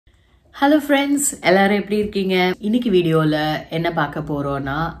Hello friends, எல்லாரும் எப்படி இருக்கீங்க? இன்னைக்கு வீடியோல என்ன பார்க்க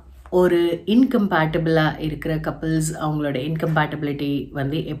போறோம்னா ஒரு இன்கம்பேட்டிபிளா இருக்கிற couples அவங்களோட இன்கம்பேட்டிபிலிட்டி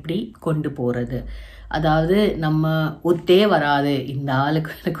வந்து எப்படி கொண்டு போறது. அதாவது நம்ம ஒத்தே வராது, இந்த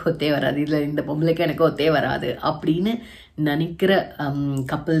ஆளுக்கு எனக்கு ஒத்தே வராது, இல்ல இந்த பொம்பளைக்கு எனக்கு ஒத்தே வராது அப்படின்னு நினைக்கிற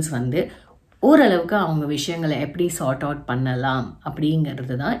couples வந்து ஓரளவுக்கு அவங்க விஷயங்களை எப்படி சார்ட் அவுட் பண்ணலாம்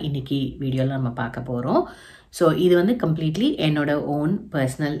அப்படிங்கிறது தான் இன்னைக்கு வீடியோல நம்ம பார்க்க போறோம். ஸோ இது வந்து கம்ப்ளீட்லி என்னோட ஓன்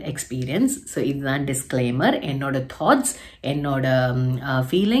பர்சனல் எக்ஸ்பீரியன்ஸ். ஸோ இதுதான் டிஸ்க்ளைமர், என்னோட தாட்ஸ், என்னோட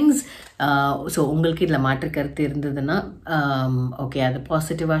ஃபீலிங்ஸ். ஸோ உங்களுக்கு இதில் மாற்றுக்கருத்து இருந்ததுன்னா ஓகே, அது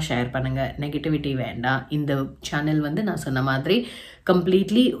பாசிட்டிவாக ஷேர் பண்ணுங்கள், நெகட்டிவிட்டி வேண்டாம். இந்த சேனல் வந்து நான் சொன்ன மாதிரி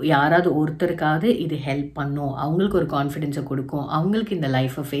கம்ப்ளீட்லி யாராவது ஒருத்தருக்காவது இது ஹெல்ப் பண்ணும், அவங்களுக்கு ஒரு கான்ஃபிடென்ஸை கொடுக்கும், அவங்களுக்கு இந்த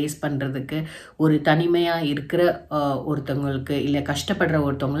லைஃப்பை ஃபேஸ் பண்ணுறதுக்கு ஒரு தனிமையாக இருக்கிற ஒருத்தவங்களுக்கு இல்லை கஷ்டப்படுற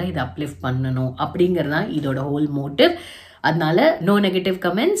ஒருத்தவங்களை இதை அப்லிஃப்ட் பண்ணணும் அப்படிங்கிறது தான் இதோட ஹோல் மோட்டிவ். அதனால நோ நெகட்டிவ்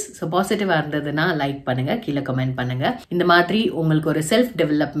கமெண்ட்ஸ். ஸோ பாசிட்டிவாக இருந்ததுன்னா லைக் பண்ணுங்க, கீழே கமெண்ட் பண்ணுங்க. இந்த மாதிரி உங்களுக்கு ஒரு செல்ஃப்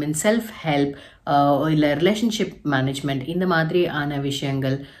டெவலப்மெண்ட், செல்ஃப் ஹெல்ப் இல்லை ரிலேஷன்ஷிப் மேனேஜ்மெண்ட் இந்த மாதிரி ஆன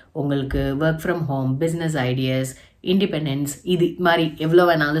விஷயங்கள், உங்களுக்கு work from home, business ideas, independence, இது மாதிரி எவ்வளோ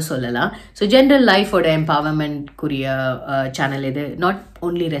வேணாலும் சொல்லலாம். ஸோ ஜென்ரல் லைஃபோட எம்பவர்மெண்ட்க்குரிய சேனல் இது. Not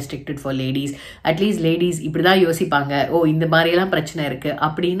only restricted for ladies. At least ladies இப்படி தான் யோசிப்பாங்க, ஓ இந்த மாதிரியெல்லாம் பிரச்சனை இருக்குது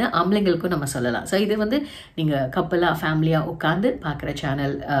அப்படின்னு ஆம்பளைங்களுக்கும் நம்ம சொல்லலாம். ஸோ இது வந்து நீங்கள் கப்பலாக ஃபேமிலியாக உட்காந்து பார்க்குற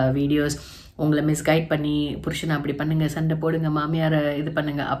சேனல் வீடியோஸ். உங்களை மிஸ்கைட் பண்ணி புருஷனை அப்படி பண்ணுங்க, சண்டை போடுங்க, மாமியாரை இது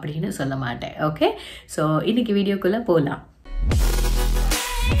பண்ணுங்க அப்படின்னு சொல்ல மாட்டேன். ஓகே, ஸோ இன்னைக்கு வீடியோக்குள்ளே போகலாம்.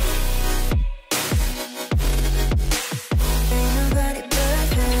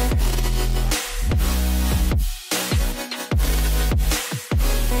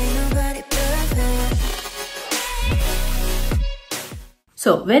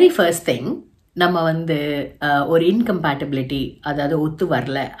 ஸோ வெரி ஃபர்ஸ்ட் திங், நம்ம வந்து ஒரு இன்கம்பேட்டிபிலிட்டி, அதாவது ஒத்து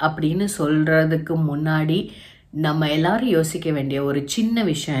வரல அப்படின்னு சொல்கிறதுக்கு முன்னாடி நம்ம எல்லாரும் யோசிக்க வேண்டிய ஒரு சின்ன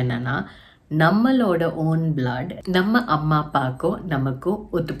விஷயம் என்னன்னா, நம்மளோட ஓன் பிளட் நம்ம அம்மா அப்பாவுக்கும் நமக்கும்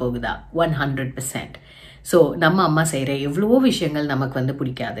ஒத்து போகுதா 100%. ஸோ நம்ம அம்மா செய்கிற எவ்வளவோ விஷயங்கள் நமக்கு வந்து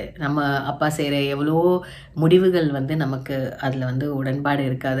பிடிக்காது, நம்ம அப்பா செய்கிற எவ்வளவோ முடிவுகள் வந்து நமக்கு அதில் வந்து உடன்பாடு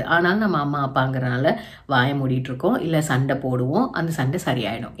இருக்காது. ஆனாலும் நம்ம அம்மா அப்பாங்கிறனால வாய மூடிட்டுருக்கோம், இல்லை சண்டை போடுவோம். அந்த சண்டை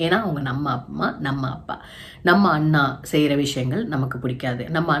சரியாயிடும், ஏன்னா அவங்க நம்ம அம்மா, நம்ம அப்பா. நம்ம அண்ணா செய்கிற விஷயங்கள் நமக்கு பிடிக்காது.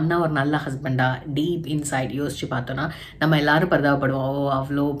 நம்ம அண்ணா ஒரு நல்ல ஹஸ்பண்டா டீப் இன்சைட் யோசிச்சு பார்த்தோன்னா நம்ம எல்லாரும் பரிதாபப்படுவோம், ஓ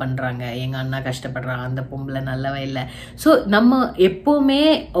அவ்வளோ பண்ணுறாங்க, எங்கள் அண்ணா கஷ்டப்படுறாங்க, அந்த பொம்பளை நல்லவே இல்லை. ஸோ நம்ம எப்போவுமே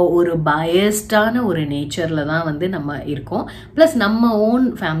ஒரு பயஸ்டான ஒரு நேச்சரில் தான் வந்து நம்ம இருக்கோம். ப்ளஸ் நம்ம ஓன்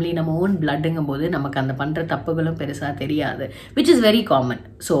ஃபேமிலி, நம்ம ஓன் பிளட்டுங்கும் போது நமக்கு அந்த பண்ணுற தப்புகளும் பெருசாக தெரியாது, which is very common.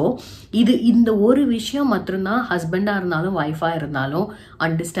 So இந்த ஒரு விஷயம் மட்டும்தான் ஹஸ்பண்டாக இருந்தாலும் ஒய்ஃபாக இருந்தாலும்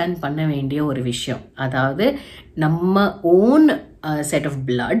அண்டர்ஸ்டாண்ட் பண்ண வேண்டிய ஒரு விஷயம். அதாவது நம்ம own set of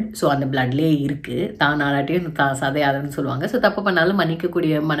blood, so அந்த பிளட்லேயே இருக்குது, தான் நாளாட்டியும் சதையாதுன்னு சொல்லுவாங்க. ஸோ தப்பு பண்ணாலும்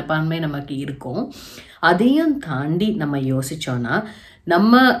மன்னிக்கக்கூடிய மனப்பான்மை நமக்கு இருக்கும். அதையும் தாண்டி நம்ம யோசிச்சோன்னா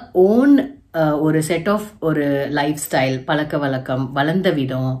நம்ம ஓன் ஒரு செட் ஆஃப் ஒரு லைஃப் ஸ்டைல், பழக்க வழக்கம், வளர்ந்த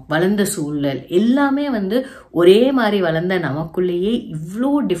விதம், வளர்ந்த சூழல் எல்லாமே வந்து ஒரே மாதிரி வளர்ந்த நமக்குள்ளேயே இவ்வளோ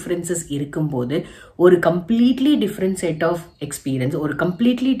டிஃப்ரென்சஸ் இருக்கும்போது ஒரு completely different set of experience, ஒரு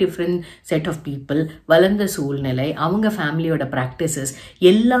completely different set of people, வளர்ந்த சூழ்நிலை, அவங்க ஃபேமிலியோட ப்ராக்டிசஸ்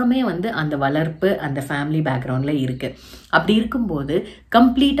எல்லாமே வந்து அந்த வளர்ப்பு, அந்த ஃபேமிலி பேக்ரவுண்டில் இருக்குது. அப்படி இருக்கும்போது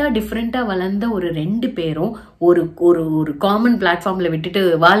கம்ப்ளீட்டாக டிஃப்ரெண்ட்டாக வளர்ந்த ஒரு ரெண்டு பேரும் ஒரு ஒரு ஒரு காமன் பிளாட்ஃபார்மில் விட்டுட்டு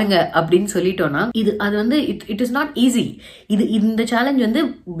வாழுங்க அப்படின்னு சொல்லிட்டோன்னா அது வந்து இட் இஸ் நாட் ஈஸி. இந்த சேலஞ்ச் வந்து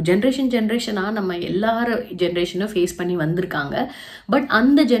ஜென்ரேஷனாக நம்ம எல்லாரும் ஜென்ரேஷனும் ஃபேஸ் பண்ணி வந்திருக்காங்க. பட்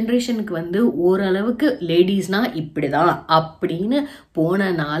அந்த ஜென்ரேஷனுக்கு வந்து ஓரளவுக்கு லேடிஸ்னா இப்படிதான் அப்படின்னு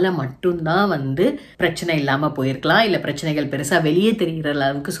போனனால மட்டும்தான் வந்து பிரச்சனை இல்லாமல் போயிருக்கலாம், இல்லை பிரச்சனைகள் பெருசாக வெளியே தெரிகிற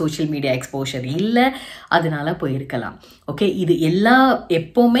அளவுக்கு சோஷியல் மீடியா எக்ஸ்போஷர் இல்லை, அதனால போயிருக்கலாம். ஓகே, இது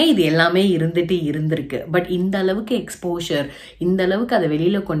எப்போவுமே இது எல்லாமே இருந்திருக்கு. பட் இந்த அளவுக்கு எக்ஸ்போஷர், இந்த அளவுக்கு அதை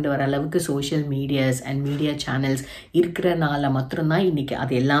வெளியில் கொண்டு வர அளவுக்கு social medias and media channels இருக்கிறனால மட்டும்தான் இன்னைக்கு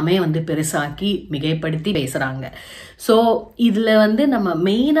அது எல்லாமே வந்து பெருசாக்கி மிகைப்படுத்தி பேசுகிறாங்க. ஸோ இதில் வந்து நம்ம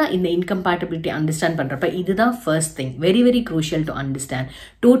மெயினாக இந்த இன்கம்பேட்டிபிலிட்டி அண்டர்ஸ்டாண்ட் பண்ணுறப்ப இதுதான் first thing, very very crucial to understand.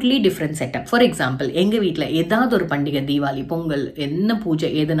 Totally different setup. For example, எங்கள் வீட்டில் ஏதாவது ஒரு பண்டிகை, தீபாவளி, பொங்கல், என்ன பூஜை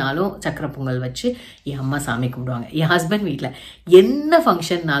எதுனாலும் சக்கரை பொங்கல் வச்சு என் அம்மா சாமி கும்பிடுவாங்க. என் ஹஸ்பண்ட் வீட்டில் என்ன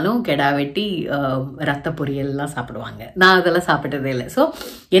ஃபங்க்ஷன்னாலும் கெடா வெட்டி ரத்த பொரியல்லாம் சாப்பிடுவாங்க. நான் அதெல்லாம் சாப்பிட்டதே இல்லை. ஸோ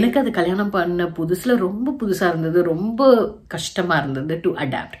எனக்கு அது கல்யாணம் பண்ண புதுசில் ரொம்ப புதுசாக இருந்தது, ரொம்ப கஷ்டமாக இருந்தது டு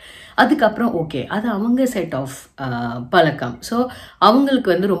அடாப்ட். அதுக்கப்புறம் ஓகே, அது அவங்க செட் ஆஃப் பழக்கம். ஸோ அவங்களுக்கு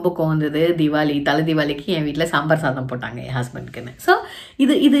வந்து ரொம்ப கோவந்தது தலை தீபாவளிக்கு என் வீட்டில் சாம்பார் சாதம் போட்டாங்க என் ஹஸ்பண்ட்க்குன்னு. ஸோ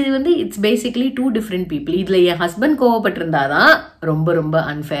இது வந்து it's basically two different people. இதில் என் ஹஸ்பண்ட் கோவப்பட்டிருந்தாதான் ரொம்ப ரொம்ப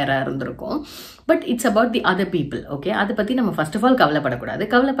அன்ஃபேராக இருந்திருக்கும். But it's about the other people. Okay, அதை பற்றி நம்ம ஃபர்ஸ்ட் ஆஃப் ஆல் கவலைப்படக்கூடாது.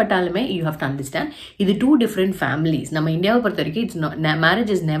 கவலைப்பட்டாலுமே யூ ஹவ் டு அண்டர்ஸ்டாண்ட் இது 2 டிஃப்ரெண்ட் ஃபேமிலிஸ். நம்ம இந்தியாவை பொறுத்த வரைக்கும் it's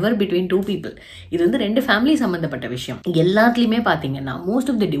marriage is never between 2 people. இது வந்து 2 ஃபேமிலி சம்மந்தப்பட்ட விஷயம். எல்லாத்துலேயுமே பார்த்தீங்கன்னா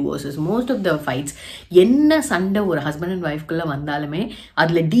most of the divorces, most of the fights, என்ன சண்டை ஒரு ஹஸ்பண்ட் அண்ட் ஒய்ஃப்குள்ளே வந்தாலுமே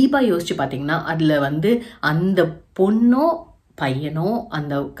அதில் டீப்பாக யோசிச்சு பார்த்தீங்கன்னா அதில் வந்து அந்த பொண்ணோ பையனோ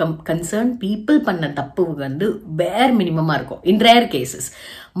அந்த கன்சர்ன் பீப்புள் பண்ண தப்பு வந்து பேர் மினிமமாக இருக்கும். இன் rare cases,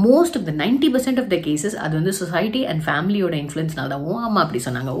 most of the 90% of the cases அது வந்து சொசைட்டி அண்ட் ஃபேமிலியோட இன்ஃப்ளூயன்ஸ்னால தான். ஓ அம்மா அப்படி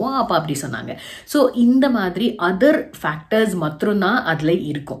சொன்னாங்க, ஓ அப்பா அப்படி சொன்னாங்க. ஸோ இந்த மாதிரி அதர் ஃபேக்டர்ஸ் மட்டும்தான் அதில்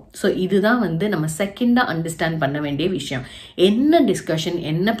இருக்கும். ஸோ இதுதான் வந்து நம்ம செகண்டாக அண்டர்ஸ்டாண்ட் பண்ண வேண்டிய விஷயம். என்ன டிஸ்கஷன்,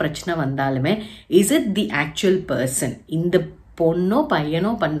 என்ன பிரச்சனை வந்தாலுமே is it the actual person, இந்த பொண்ணோ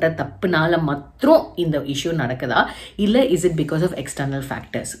பையனோ பண்ற தப்புனால மாத்திரம் இந்த இஷ்யூ நடக்குதா, இல்ல is it because of external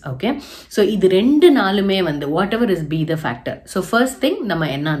factors? Okay, so இது 2 நாளுமே வந்து what ever is be the factor. So first thing நம்ம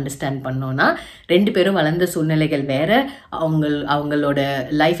என்ன அண்டர்ஸ்டாண்ட் பண்ணோம்னா 2 பேரும் வளர்ந்த சூழ்நிலைகள் வேற, அவங்களோட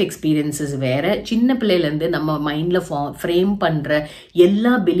லைஃப் எக்ஸ்பீரியன்சஸ் வேற. சின்ன பிள்ளையிலேருந்து நம்ம மைண்ட்ல ஃப்ரேம் பண்ற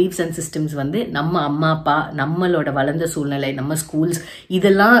எல்லா பிலீஃப்ஸ் அண்ட் சிஸ்டம்ஸ் வந்து நம்ம அம்மா அப்பா, நம்மளோட வளர்ந்த சூழ்நிலை, நம்ம ஸ்கூல்ஸ்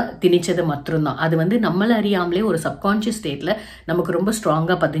இதெல்லாம் திணிச்சது மட்டும்தான். அது வந்து நம்மள அறியாமலே ஒரு சப்கான்ஷியஸ் ஸ்டேட்ல நமக்கு ரொம்ப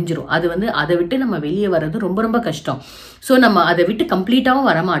ஸ்ட்ராங்கா பதிஞ்சிரும். அது வந்து அதை விட்டு நம்ம வெளியே வர்றது ரொம்ப ரொம்ப கஷ்டம். ஸோ நம்ம அதை விட்டு கம்ப்ளீட்டாகவும்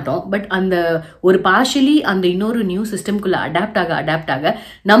வரமாட்டோம். பட் அந்த ஒரு பார்ஷலி அந்த இன்னொரு நியூ சிஸ்டம்குள்ள அடாப்ட் ஆக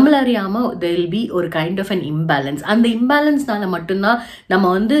நம்மள அறியாம there will be ஒரு கைண்ட் ஆஃப் அன் இம்பேலன்ஸ். அந்த இம்பேலன்ஸ்னால மட்டும்தான் நம்ம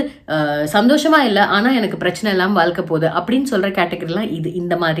வந்து சந்தோஷமா இல்லை, ஆனா எனக்கு பிரச்சனை இல்லாமல் வாழ்க்கை போகுது அப்படின்னு சொல்ற கேட்டகரிலாம் இது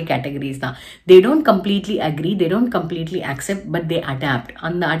இந்த மாதிரி கேட்டகரிஸ் தான். They don't completely agree, they don't completely accept, but they adapt.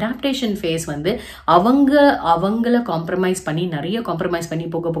 அந்த அடாப்டேஷன் ஃபேஸ் வந்து அவங்கள காம்ப்ரமைஸ் பண்ணி, நிறைய காம்ப்ரமைஸ் பண்ணி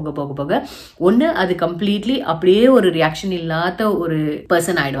போக ஒன்று அது கம்ப்ளீட்லி அப்படியே ஒரு ரியாக்ஷன் இல்லாத ஒரு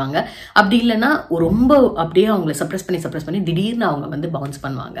பர்சன் ஆயிடுவாங்க. அப்படி இல்லைன்னா ரொம்ப அப்படியே அவங்களை சப்ரஸ் பண்ணி திடீர்னு அவங்க வந்து பவுன்ஸ்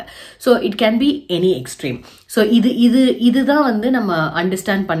பண்ணுவாங்க. So it can be any extreme. So இதுதான் வந்து நம்ம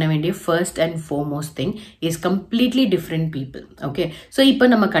அண்டர்ஸ்டாண்ட் பண்ண வேண்டிய first and foremost thing is completely different people. Okay, so இப்போ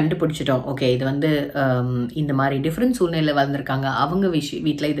நம்ம கண்டுபிடிச்சிட்டோம், ஓகே இது வந்து இந்த மாதிரி டிஃப்ரெண்ட் சூழ்நிலை வந்திருக்காங்க, அவங்க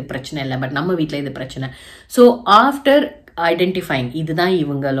வீட்டில் இது பிரச்சனை இல்லை, பட் நம்ம வீட்டில் இது பிரச்சனை. ஸோ ஆஃப்டர் ஐடென்டிஃபைங் இதுதான்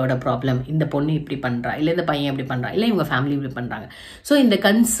இவங்களோட ப்ராப்ளம், இந்த பொண்ணு இப்படி பண்றா, இல்லை இந்த பையன் இப்படி பண்றா, இல்லை இவங்க ஃபேமிலி இப்படி பண்றாங்க. ஸோ இந்த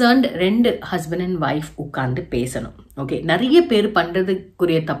கன்சர்ன்ட் 2 ஹஸ்பண்ட் அண்ட் ஒய்ஃப் உட்கார்ந்து பேசணும். ஓகே, நிறைய பேர்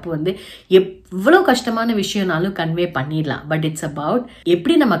பண்றதுக்குரிய தப்பு வந்து எவ்வளோ கஷ்டமான விஷயம்னாலும் கன்வே பண்ணிடலாம். பட் இட்ஸ் அபவுட்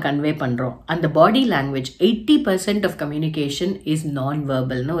எப்படி நம்ம கன்வே பண்றோம். அந்த body language 80% of communication is நான்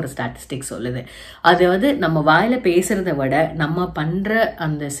வெர்பல்னு ஒரு ஸ்டாட்டிஸ்டிக் சொல்லுது. அதாவது நம்ம வாயில பேசுறதை விட நம்ம பண்ற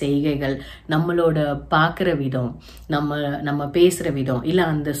அந்த செய்கைகள், நம்மளோட பார்க்குற விதம், நம்ம பேசுற விதம், இல்லை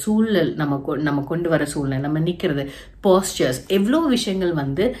அந்த சூழல், நம்ம கொண்டு வர சூழ்நிலை, நம்ம நிற்கிறது, போஸ்டர்ஸ், எவ்வளோ விஷயங்கள்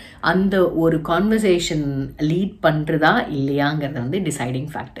வந்து அந்த ஒரு கான்வர்சேஷன் லீட் பண்றதா இல்லையாங்கிறத வந்து டிசைடிங்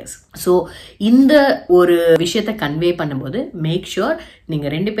ஃபேக்டர்ஸ். ஸோ இந்த ஒரு விஷயத்தை கன்வே பண்ணும்போது மேக் ஷுர் நீங்க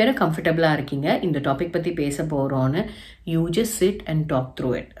 2 பேரும் கம்ஃபர்டபுளா இருக்கீங்க, இந்த டாபிக் பத்தி பேச போறோம்னு. You just sit and talk through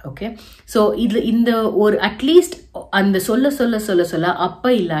it. Okay, so இதுல இந்த ஒரு அட்லீஸ்ட் அந்த சொல்ல அப்ப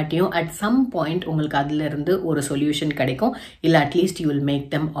இல்லாட்டியும் அட் சம் பாயிண்ட் உங்களுக்கு அதுல இருந்து ஒரு சொல்யூஷன் கிடைக்கும், இல்லை at least you will make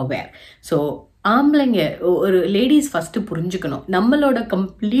them aware. So ஆம்பளைங்க ஒரு லேடிஸ் ஃபர்ஸ்ட் புரிஞ்சுக்கணும், நம்மளோட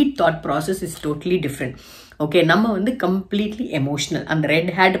complete thought process is totally different. Okay, நம்ம வந்து கம்ப்ளீட்லி எமோஷனல், அந்த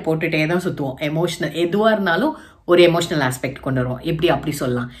ரெட் ஹேட் போட்டுட்டே தான் சுற்றுவோம். எமோஷனல் எதுவாக இருந்தாலும் ஒரு எமோஷனல் ஆஸ்பெக்ட் கொண்டு வருவோம். எப்படி அப்படி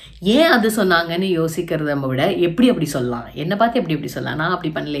சொல்லலாம், ஏன் அது சொன்னாங்கன்னு யோசிக்கிறத விட எப்படி அப்படி சொல்லலாம், என்னை பார்த்து எப்படி சொல்லலாம், நான்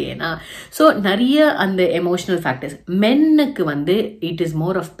அப்படி பண்ணலையேனா. ஸோ நிறைய அந்த எமோஷனல் ஃபேக்டர்ஸ். மென்னுக்கு வந்து it is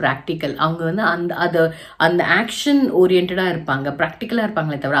more of practical. அவங்க வந்து அந்த ஆக்ஷன் ஓரியன்டாக இருப்பாங்க, ப்ராக்டிக்கலாக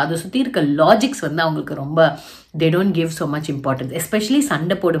இருப்பாங்களே தவிர அதை சுற்றி இருக்க லாஜிக்ஸ் வந்து அவங்களுக்கு ரொம்ப they don't give so much importance. Especially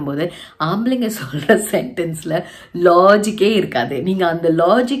சண்டை போடும்போது ஆம்பளைங்க சொல்கிற சென்டென்ஸில் லாஜிக்கே இருக்காது. நீங்கள் அந்த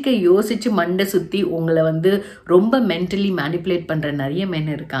லாஜிக்கை யோசித்து மண்டை சுற்றி உங்களை வந்து ரொம்ப மென்டலி மேனிப்புலேட் பண்ணுற நிறைய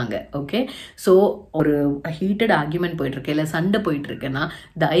மென் இருக்காங்க. ஓகே, ஸோ ஒரு ஹீட்டட் ஆர்கியூமெண்ட் போயிட்டுருக்கு, இல்லை சண்டை போயிட்டுருக்குன்னா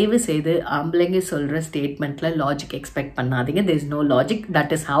தயவு செய்து ஆம்பளைங்க சொல்கிற ஸ்டேட்மெண்ட்டில் லாஜிக் எக்ஸ்பெக்ட் பண்ணாதீங்க. there is no logic.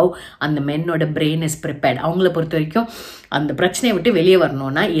 that is how அந்த மென்னோட பிரெயின் இஸ் ப்ரிப்பேர்ட். அவங்கள பொறுத்த வரைக்கும் அந்த பிரச்சனையை விட்டு வெளியே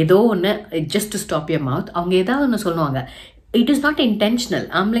வரணும்னா ஏதோ ஒன்று just to stop your mouth, அவங்க ஏதாவது ஒன்று சொல்லுவாங்க. It is not intentional.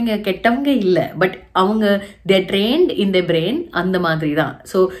 ஆம்பளைங்க கெட்டவங்க இல்லை, பட் அவங்க தேர் ட்ரெயின்ட் இன் த பிரெயின் அந்த மாதிரி தான்.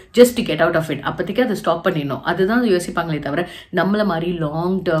 So just to get out of it, அப்போதைக்கு அதை ஸ்டாப் பண்ணிடணும். அதுதான் யோசிப்பாங்களே தவிர நம்மளை மாதிரி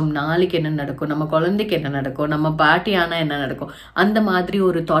லாங் டேர்ம் நாளைக்கு என்ன நடக்கும், நம்ம குழந்தைக்கு என்ன நடக்கும், நம்ம பாட்டி ஆனால் என்ன நடக்கும், அந்த மாதிரி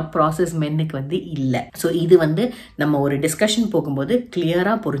ஒரு தாட் ப்ராசஸ் மென்னுக்கு வந்து இல்லை. ஸோ இது வந்து நம்ம ஒரு டிஸ்கஷன் போகும்போது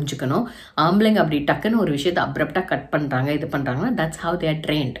கிளியராக புரிஞ்சுக்கணும். ஆம்பளைங்க அப்படி டக்குன்னு ஒரு விஷயத்தை அப்ரப்டாக கட் பண்ணுறாங்க, இது பண்ணுறாங்கன்னா that's how they are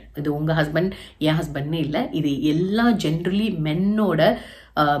trained. இது உங்கள் ஹஸ்பண்ட் என் ஹஸ்பண்ட்னு இல்லை, இது எல்லா ஜென்ரலி ஜென்ரலி மென்னோட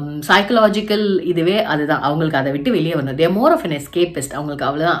சைக்கலாஜிக்கல் இதுவே அதுதான். அவங்களுக்கு அதை விட்டு வெளியே வரணும். தேர் மோர் ஆஃப் அன் எஸ்கேபிஸ்ட். அவங்களுக்கு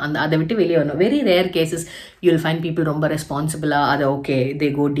அவ்வளோதான், அதை விட்டு வெளியே வரணும். Very rare cases you will find people ரொம்ப ரெஸ்பான்சிபிளாக அதை ஓகே தே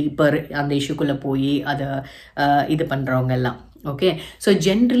கோ டீப்பர் அந்த இஷ்யூக்குள்ளே போய் அதை இது பண்ணுறவங்க எல்லாம். ஓகே, ஸோ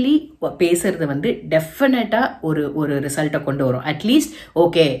ஜென்ரலி பேசுறது வந்து டெஃபினட்டாக ஒரு ரிசல்ட்டை கொண்டு வரும். அட்லீஸ்ட்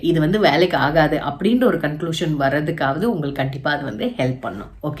ஓகே இது வந்து வேலைக்கு ஆகாது அப்படின்ற ஒரு கன்க்ளூஷன் வர்றதுக்காவது உங்களுக்கு கண்டிப்பாக அது வந்து ஹெல்ப்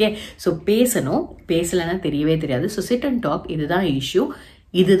பண்ணும். ஓகே, ஸோ பேசணும். பேசலைன்னா தெரியவே தெரியாது. ஸோ சிட் அண்ட் டாக், இதுதான் இஷ்யூ,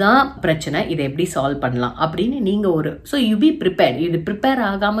 இதுதான் பிரச்சனை, இதை எப்படி சால்வ் பண்ணலாம் அப்படின்னு நீங்கள் ஸோ யூ பி ப்ரிப்பேர்ட். இது ப்ரிப்பேர்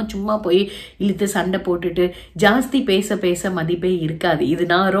ஆகாமல் சும்மா போய் இழுத்து சண்டை போட்டுட்டு ஜாஸ்தி பேச பேச மதிப்பே இருக்காது. இது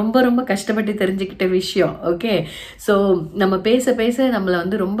நான் ரொம்ப ரொம்ப கஷ்டப்பட்டு தெரிஞ்சுக்கிட்ட விஷயம். ஓகே, ஸோ நம்ம பேச பேச நம்மளை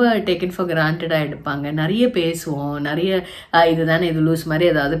வந்து ரொம்ப டேக்கன் ஃபார் கிராண்டடாக எடுப்பாங்க. நிறைய பேசுவோம், நிறைய இதுதானே இது லூஸ்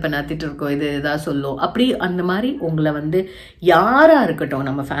மாதிரி ஏதாவது இப்போ நடத்திட்டு இருக்கோம், இது ஏதாவது சொல்லும் அப்படி. அந்த மாதிரி உங்களை வந்து யாராக இருக்கட்டும்,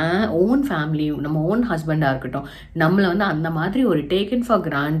 நம்ம ஓன் ஃபேமிலி, நம்ம ஓன் ஹஸ்பண்டாக இருக்கட்டும், நம்மளை வந்து அந்த மாதிரி ஒரு டேக்கன் ஃபார்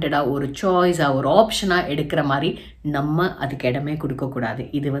கிராண்டடாக ஒரு சாய்ஸாக ஒரு ஆப்ஷனாக எடுக்கிற மாதிரி நம்ம அதுக்கு இடமே கொடுக்கக்கூடாது.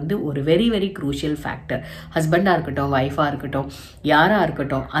 இது வந்து ஒரு வெரி வெரி க்ரூஷியல் ஃபேக்டர். ஹஸ்பண்டாக இருக்கட்டும், ஒய்ஃபாக இருக்கட்டும், யாராக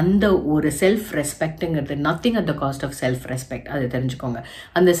இருக்கட்டும், அந்த ஒரு self ரெஸ்பெக்ட்டுங்கிறது nothing at the cost of self respect. அது தெரிஞ்சுக்கோங்க.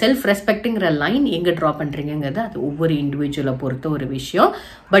 அந்த செல்ஃப் ரெஸ்பெக்ட்டுங்கிற லைன் எங்கே ட்ரா பண்ணுறீங்கிறது அது ஒவ்வொரு இண்டிவிஜுவலை பொறுத்த ஒரு விஷயம்.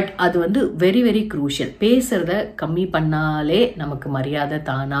 பட் அது வந்து வெரி வெரி க்ரூஷியல். பேசுகிறத கம்மி பண்ணாலே நமக்கு மரியாதை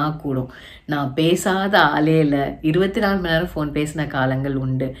தானாக கூடும். நான் பேசாத ஆளே இல்லை, 24 மணி நேரம் ஃபோன் பேசின காலங்கள்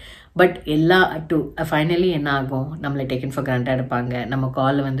உண்டு. பட் ஃபைனலி என்ன ஆகும், நம்மளை டேக்கன் ஃபார் கிராண்டட் எடுப்பாங்க. நம்ம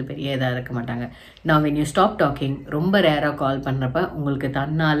கால் வந்து பெரிய இதாக இருக்க மாட்டாங்க. நான் வென் யூ ஸ்டாப் டாக்கிங், ரொம்ப ரேராக கால் பண்ணுறப்ப உங்களுக்கு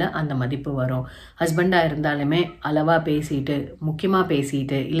தன்னால் அந்த மதிப்பு வரும். ஹஸ்பண்டாக இருந்தாலுமே அளவாக பேசிட்டு, முக்கியமாக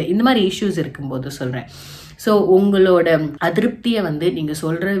பேசிட்டு, இல்லை இந்த மாதிரி இஷ்யூஸ் இருக்கும்போது சொல்கிறேன். ஸோ உங்களோட அதிருப்தியை வந்து நீங்கள்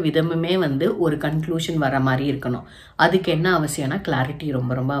சொல்கிற விதமுமே வந்து ஒரு கன்க்ளூஷன் வர மாதிரி இருக்கணும். அதுக்கு என்ன அவசியம்னா கிளாரிட்டி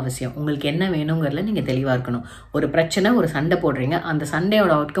ரொம்ப ரொம்ப அவசியம். உங்களுக்கு என்ன வேணுங்கிறதுல நீங்கள் தெளிவாக இருக்கணும். ஒரு பிரச்சனை, ஒரு சண்டை போடுறீங்க, அந்த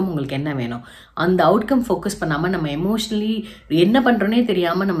சண்டையோட அவுட்கம் உங்களுக்கு என்ன வேணும், அந்த அவுட்கம் ஃபோக்கஸ் பண்ணாமல் நம்ம எமோஷ்னலி என்ன பண்ணுறோன்னே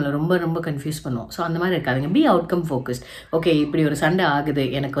தெரியாமல் நம்மளை ரொம்ப ரொம்ப கன்ஃபியூஸ் பண்ணுவோம். ஸோ அந்த மாதிரி இருக்காதுங்க. B outcome focused. ஓகே, இப்படி ஒரு சண்டை ஆகுது,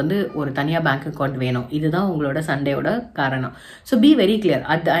 எனக்கு வந்து ஒரு தனியாக பேங்க் அக்கௌண்ட் வேணும், இதுதான் உங்களோட சண்டையோட காரணம். So be very clear.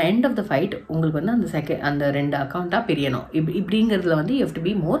 At the end of the fight உங்களுக்கு வந்து அந்த 2 அக்கௌண்ட்டாக பிரியணும். இப்படிங்கிறதுல வந்து you have to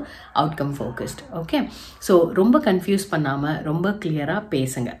be more outcome focused. Okay, so ரொம்ப கன்ஃபியூஸ் பண்ணாமல் ரொம்ப கிளியராக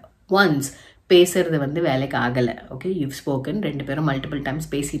பேசுங்க. ஒன்ஸ் பேசுறது வந்து வேலைக்கு ஆகலை, ஓகே, யூவ் ஸ்போக்கன், 2 பேரும் மல்டிபிள் டைம்ஸ்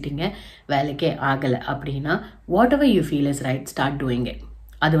பேசிட்டீங்க, வேலைக்கே ஆகலை அப்படின்னா what ever you feel is right, start doing it.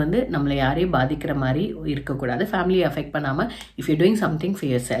 அது வந்து நம்மளை யாரையும் பாதிக்கிற மாதிரி இருக்கக்கூடாது. ஃபேமிலியை அஃபெக்ட் பண்ணாமல் if you doing something for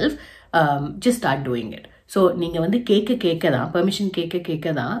your self, just start doing it. So நீங்கள் வந்து கேட்க தான், பெர்மிஷன் கேட்க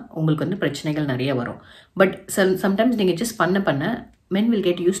தான் உங்களுக்கு வந்து பிரச்சனைகள் நிறைய வரும். பட் சம்டைம்ஸ் நீங்கள் ஜஸ்ட் பண்ண men will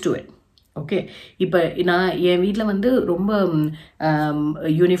get used to it. Okay, இப்போ நான் என் வீட்டில் வந்து ரொம்ப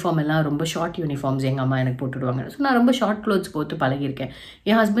யூனிஃபார்ம் எல்லாம் ரொம்ப ஷார்ட் யூனிஃபார்ம்ஸ் எங்கள் அம்மா எனக்கு போட்டுடுவாங்க. ஸோ நான் ரொம்ப ஷார்ட் க்ளோத்ஸ் போட்டு பழகியிருக்கேன்.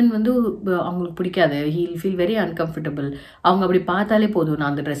 என் ஹஸ்பண்ட் வந்து அவங்களுக்கு பிடிக்காது, ஹீல் ஃபீல் வெரி அன்கம்ஃபர்டபுள். அவங்க அப்படி பார்த்தாலே போதும்,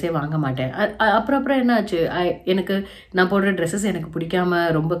 நான் அந்த ட்ரெஸ்ஸே வாங்க மாட்டேன். அப்புறம் என்ன ஆச்சு, எனக்கு நான் போடுற ட்ரெஸ்ஸஸ் எனக்கு பிடிக்காம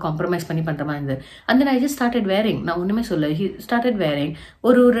ரொம்ப காம்ப்ரமைஸ் பண்ணுற மாதிரி இருந்தது. அந்த ஐ ஜஸ்ட் ஸ்டார்டட் வேரிங். நான் ஒன்றுமே சொல்ல, ஹி ஸ்டார்டட் வேரிங்.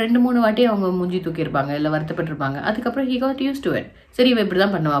 ஒரு 2-3 வாட்டி அவங்க மூஞ்சி தூக்கியிருப்பாங்க, இல்லை வருத்தப்பட்டிருப்பாங்க. அதுக்கப்புறம் he got use to it. சரி, இவ இப்படி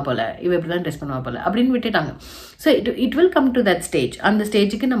தான் பண்ணுவா போல, இவ இப்படி தான் ட்ரெஸ் பண்ணுவா போல அப்படின்னு விட்டுட்டாங்க. So it will come to that stage. அந்த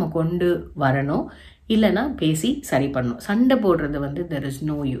ஸ்டேஜுக்கு நம்ம கொண்டு வரணும். இல்லைனா பேசி சரி பண்ணணும். சண்டை போடுறது வந்து there is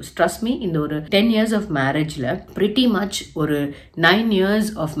no use. Trust me, இந்த ஒரு 10 years of marriageல pretty much ஒரு 9 years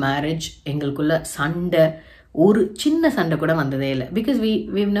of marriage எங்களுக்குள்ள சண்டை, ஒரு சின்ன சண்டை கூட வந்ததே இல்லை. Because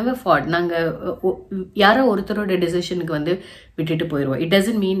we've never fought. நாங்கள் யாரோ ஒருத்தரோட டெசிஷனுக்கு வந்து விட்டுட்டு போயிடுவோம். It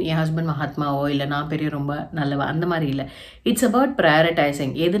doesn't mean N husband மகாத்மாவோ இல்லை நான் பெரிய ரொம்ப நல்லவா, அந்த மாதிரி இல்லை. It's about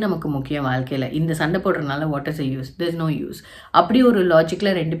prioritising. எது நமக்கு முக்கியம் வாழ்க்கையில். இந்த சண்டை போடுறதுனால what is a use, there's no use. அப்படி ஒரு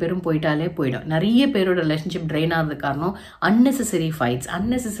லாஜிக்கில் 2 பேரும் போயிட்டாலே போயிடும். நிறைய பேரோட ரிலேஷன்ஷிப் ட்ரெயின் ஆகிறது காரணம் அன்னெசரி ஃபைட்ஸ்,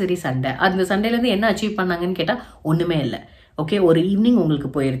 அன்னெசரி சண்டை. அந்த சண்டையிலேருந்து என்ன அச்சீவ் பண்ணாங்கன்னு கேட்டால் ஒன்றுமே இல்லை. ஓகே, ஒரு ஈவினிங் உங்களுக்கு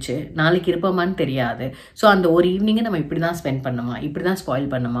போயிடுச்சு, நாளைக்கு இருப்போமான்னு தெரியாது. ஸோ அந்த ஒரு ஈவினிங்கை நம்ம இப்படி தான் ஸ்பெண்ட் பண்ணுமா, இப்படி தான்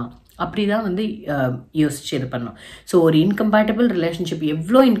ஸ்பாயில் பண்ணுமா, அப்படி தான் வந்து யோசிச்சு இது பண்ணணும். ஸோ ஒரு இன்கம்பேட்டபிள் ரிலேஷன்ஷிப்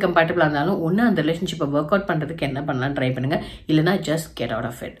எவ்வளோ இன்கம்பேட்டபிளாக இருந்தாலும் ஒன்று அந்த ரிலேஷன்ஷிப்பை ஒர்க் அவுட் பண்ணுறதுக்கு என்ன பண்ணலாம் ட்ரை பண்ணுங்கள். இல்லைனா just get out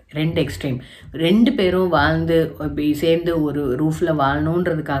of it. 2 extreme. 2 பேரும் வாழ்ந்து சேர்ந்து ஒரு ரூஃபில்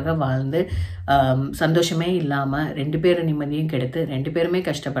வாழணுன்றதுக்காக வாழ்ந்து சந்தோஷமே இல்லாமல் 2 பேரும் நிம்மதியும் கெடுத்து 2 பேருமே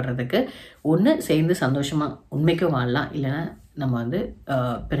கஷ்டப்படுறதுக்கு ஒன்று சேர்ந்து சந்தோஷமாக உண்மைக்கும் வாழலாம். இல்லைனா நம்ம வந்து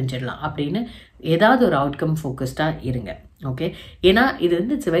பிரிஞ்சிடலாம் அப்படின்னு ஏதாவது ஒரு அவுட்கம் ஃபோக்கஸ்டாக இருங்க. ஓகே, ஏன்னா இது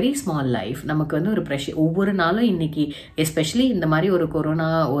வந்து இட்ஸ் வெரி ஸ்மால் லைஃப். நமக்கு வந்து ஒரு ப்ரெஷர் ஒவ்வொரு நாளும் இன்னைக்கு, எஸ்பெஷலி இந்த மாதிரி ஒரு கொரோனா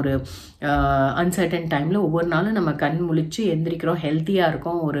ஒரு அன்சர்டன் டைமில் ஒவ்வொரு நாளும் நம்ம கண் முழிச்சு எந்திரிக்கிறோம், ஹெல்த்தியாக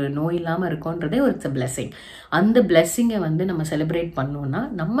இருக்கோம், ஒரு நோய் இல்லாமல் இருக்கோன்றதே ஒரு இட்ஸ் அ பிளெஸிங். அந்த பிளெஸ்ஸிங்கை வந்து நம்ம செலிப்ரேட் பண்ணோம்னா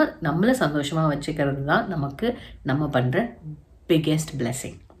நம்மளை சந்தோஷமாக வச்சுக்கிறது தான் நமக்கு நம்ம பண்ணுற பிக்கெஸ்ட்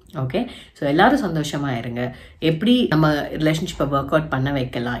பிளெஸிங். ஓகே, ஸோ எல்லாரும் சந்தோஷமாக இருங்க. எப்படி நம்ம ரிலேஷன்ஷிப்பை ஒர்க் அவுட் பண்ண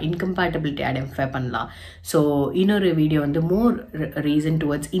வைக்கலாம், இன்கம்பேட்டபிலிட்டி ஐடென்டிஃபை பண்ணலாம். ஸோ இன்னொரு வீடியோ வந்து மோர் ரீசன்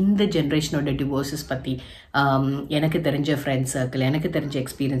டுவர்ட்ஸ் இந்த ஜென்ரேஷனோட டிவோர்ஸஸ் பற்றி எனக்கு தெரிஞ்ச ஃப்ரெண்ட்ஸ் சர்க்கிள், எனக்கு தெரிஞ்ச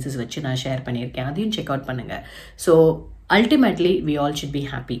எக்ஸ்பீரியன்ஸஸ் வச்சு நான் ஷேர் பண்ணியிருக்கேன். அதையும் செக் அவுட் பண்ணுங்கள். So ultimately we all should be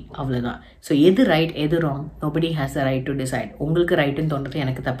happy, அவ்வளோதான். ஸோ எது ரைட் எது wrong, nobody has the right to decide. உங்களுக்கு ரைட்டுன்னு தோன்றது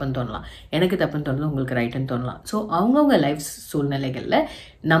எனக்கு தப்புன்னு தோணலாம், எனக்கு தப்புன்னு தோணுறது உங்களுக்கு ரைட்டுன்னு தோணலாம். ஸோ அவங்கவுங்க லைஃப் சூழ்நிலைகளில்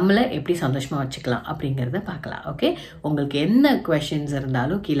நம்மளை எப்படி சந்தோஷமாக வச்சுக்கலாம் அப்படிங்கிறத பார்க்கலாம். ஓகே, உங்களுக்கு என்ன குவெஷன்ஸ்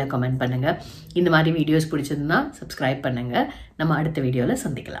இருந்தாலும் கீழே கமெண்ட் பண்ணுங்கள். இந்த மாதிரி வீடியோஸ் பிடிச்சிருந்தா சப்ஸ்கிரைப் பண்ணுங்கள். நம்ம அடுத்த வீடியோவில்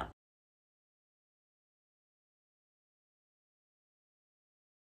சந்திக்கலாம்.